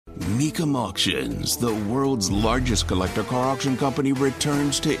Mecum Auctions, the world's largest collector car auction company,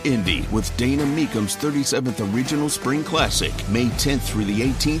 returns to Indy with Dana Mecum's 37th Original Spring Classic, May 10th through the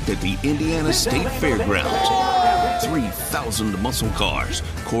 18th at the Indiana State Fairgrounds. 3,000 muscle cars,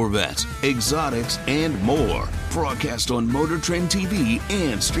 Corvettes, exotics, and more. Broadcast on Motor Trend TV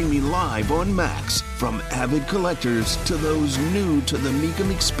and streaming live on Max. From avid collectors to those new to the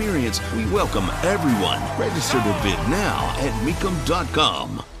Mecum experience, we welcome everyone. Register to bid now at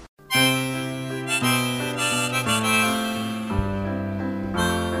Mecum.com.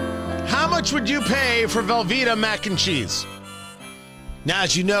 How much would you pay for Velveeta mac and cheese? Now,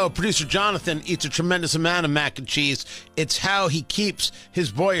 as you know, producer Jonathan eats a tremendous amount of mac and cheese. It's how he keeps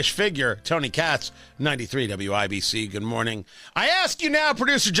his boyish figure. Tony Katz, 93 WIBC, good morning. I ask you now,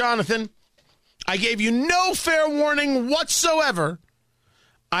 producer Jonathan, I gave you no fair warning whatsoever.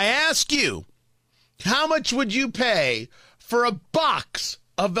 I ask you, how much would you pay for a box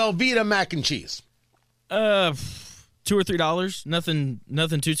of Velveeta mac and cheese? $2 or $3.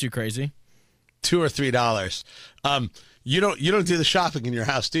 Nothing too crazy. $2 or $3. You don't do the shopping in your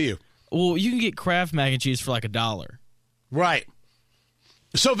house, do you? Well, you can get Kraft mac and cheese for like $1. Right.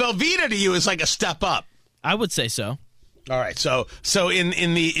 So Velveeta to you is like a step up. I would say so. All right. So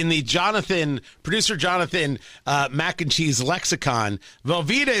in the Jonathan, producer Jonathan mac and cheese lexicon,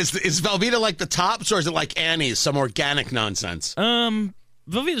 Velveeta is Velveeta like the tops, or is it like Annie's, some organic nonsense?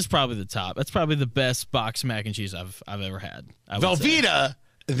 Velveeta's probably the top. That's probably the best box mac and cheese I've ever had. Velveeta,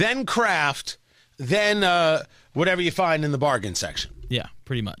 then Kraft, then whatever you find in the bargain section. Yeah,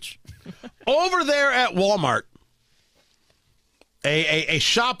 pretty much. Over there at Walmart, a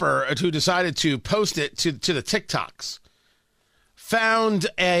shopper who decided to post it to the TikToks found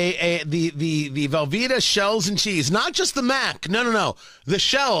the Velveeta shells and cheese, not just the mac. No. The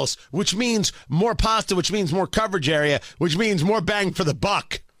shells, which means more pasta, which means more coverage area, which means more bang for the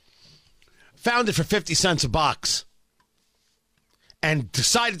buck. Found it for 50 cents a box and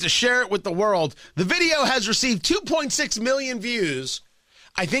decided to share it with the world. The video has received 2.6 million views,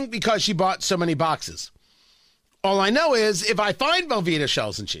 I think because she bought so many boxes. All I know is if I find Velveeta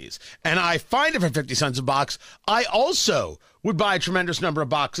shells and cheese and I find it for 50 cents a box, I also would buy a tremendous number of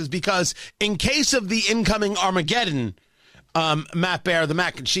boxes because in case of the incoming Armageddon, Matt Bear, the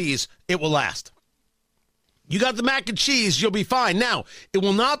mac and cheese, it will last. You got the mac and cheese, you'll be fine. Now, it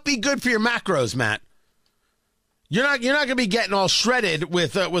will not be good for your macros, Matt. You're not going to be getting all shredded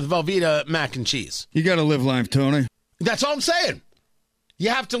with Velveeta mac and cheese. You got to live life, Tony. That's all I'm saying. You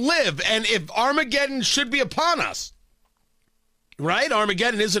have to live, and if Armageddon should be upon us, right?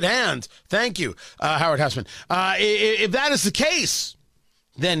 Armageddon is at hand. Thank you, Howard Hessman. If that is the case,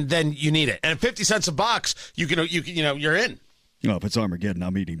 then you need it. And at 50 cents a box, you're in. Well, if it's Armageddon,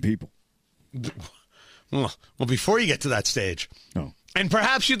 I'm eating people. Well, before you get to that stage, and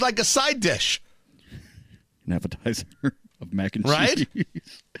perhaps you'd like a side dish. An appetizer of mac and right? cheese.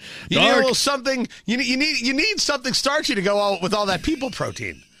 You need a little something. You need something starchy to go with all that people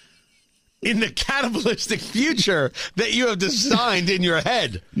protein in the cannibalistic future that you have designed in your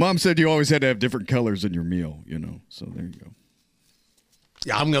head. Mom said you always had to have different colors in your meal, so there you go.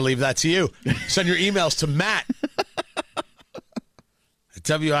 Yeah, I'm going to leave that to you. Send your emails to Matt at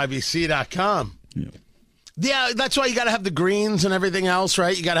WIBC.com. Yeah, that's why you got to have the greens and everything else,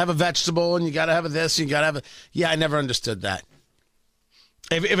 right? You got to have a vegetable and you got to have this. You got to have a... Yeah, I never understood that.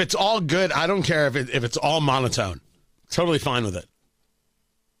 If it's all good, I don't care if it's all monotone. Totally fine with it.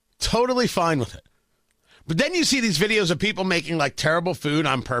 Totally fine with it. But then you see these videos of people making like terrible food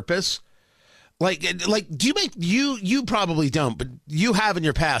on purpose. Like do you make... You probably don't, but you have in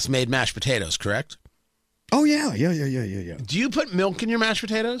your past made mashed potatoes, correct? Oh, yeah. Do you put milk in your mashed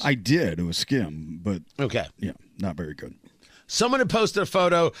potatoes? I did. It was skim, but... Okay. Yeah, not very good. Someone had posted a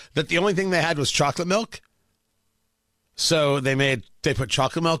photo that the only thing they had was chocolate milk. So they put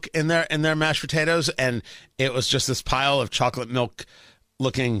chocolate milk in their mashed potatoes, and it was just this pile of chocolate milk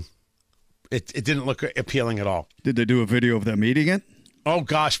looking... It didn't look appealing at all. Did they do a video of them eating it? Oh,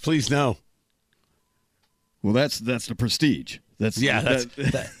 gosh, please no. Well, that's the prestige. That's what you have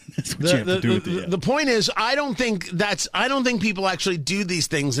to do at the end. The point is, I don't think people actually do these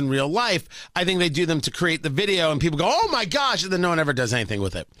things in real life. I think they do them to create the video, and people go, "Oh my gosh!" and then no one ever does anything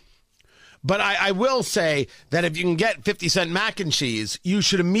with it. But I will say that if you can get 50-cent mac and cheese, you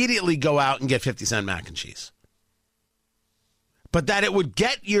should immediately go out and get 50-cent mac and cheese. But that it would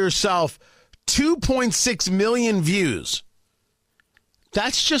get yourself 2.6 million views.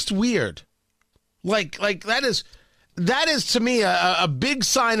 That's just weird. Like that is to me a big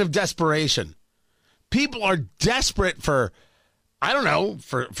sign of desperation. People are desperate for, I don't know,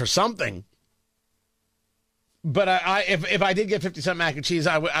 for something. But if I did get 50-cent mac and cheese,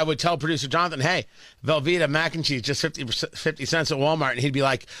 I would tell producer Jonathan, hey, Velveeta mac and cheese, just 50 cents at Walmart. And he'd be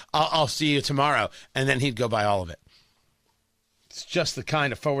like, I'll see you tomorrow. And then he'd go buy all of it. It's just the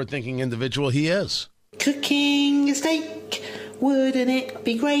kind of forward-thinking individual he is. Cooking a steak, wouldn't it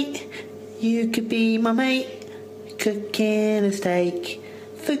be great? You could be my mate, cooking a steak.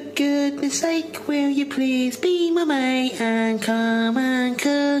 For goodness sake, will you please be my mate and come and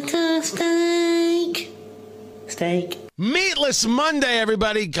cook a steak? Steak. Meatless Monday,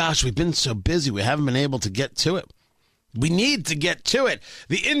 everybody. Gosh, we've been so busy, we haven't been able to get to it. We need to get to it.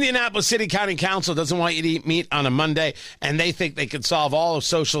 The Indianapolis City County Council doesn't want you to eat meat on a Monday, and they think they could solve all the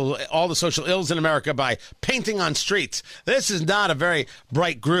social ills in America by painting on streets. This is not a very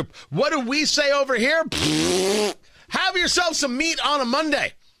bright group. What do we say over here? Have yourself some meat on a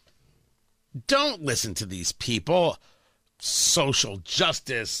Monday. Don't listen to these people. Social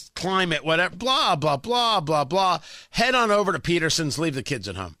justice, climate, whatever, blah, blah, blah, blah, blah. Head on over to Peterson's. Leave the kids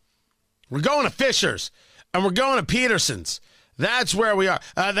at home. We're going to Fisher's. And we're going to Peterson's. That's where we are.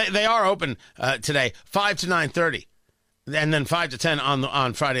 They are open today, 5 to 9:30, and then 5 to 10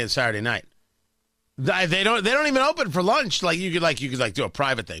 on Friday and Saturday night. They don't even open for lunch. Like you could do a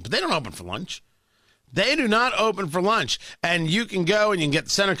private thing, but they don't open for lunch. They do not open for lunch, and you can go and you can get the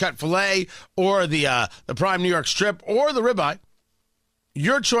center cut filet or the prime New York strip or the ribeye.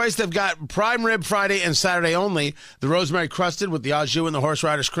 Your choice. They've got prime rib Friday and Saturday only. The rosemary crusted with the au jus and the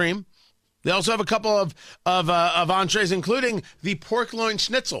horseradish cream. They also have a couple of entrees, including the pork loin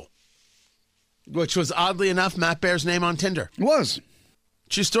schnitzel, which was oddly enough Matt Bear's name on Tinder. It was.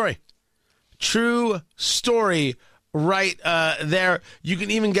 True story. True story right there. You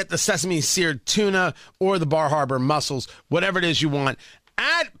can even get the sesame seared tuna or the Bar Harbor mussels, whatever it is you want.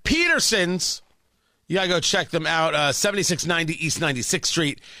 At Peterson's, you got to go check them out, 7690 East 96th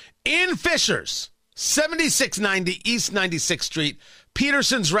Street in Fishers, 7690 East 96th Street.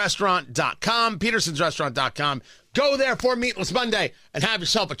 PetersonsRestaurant.com. PetersonsRestaurant.com. Go there for Meatless Monday and have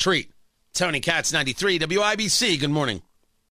yourself a treat. Tony Katz, 93 WIBC. Good morning.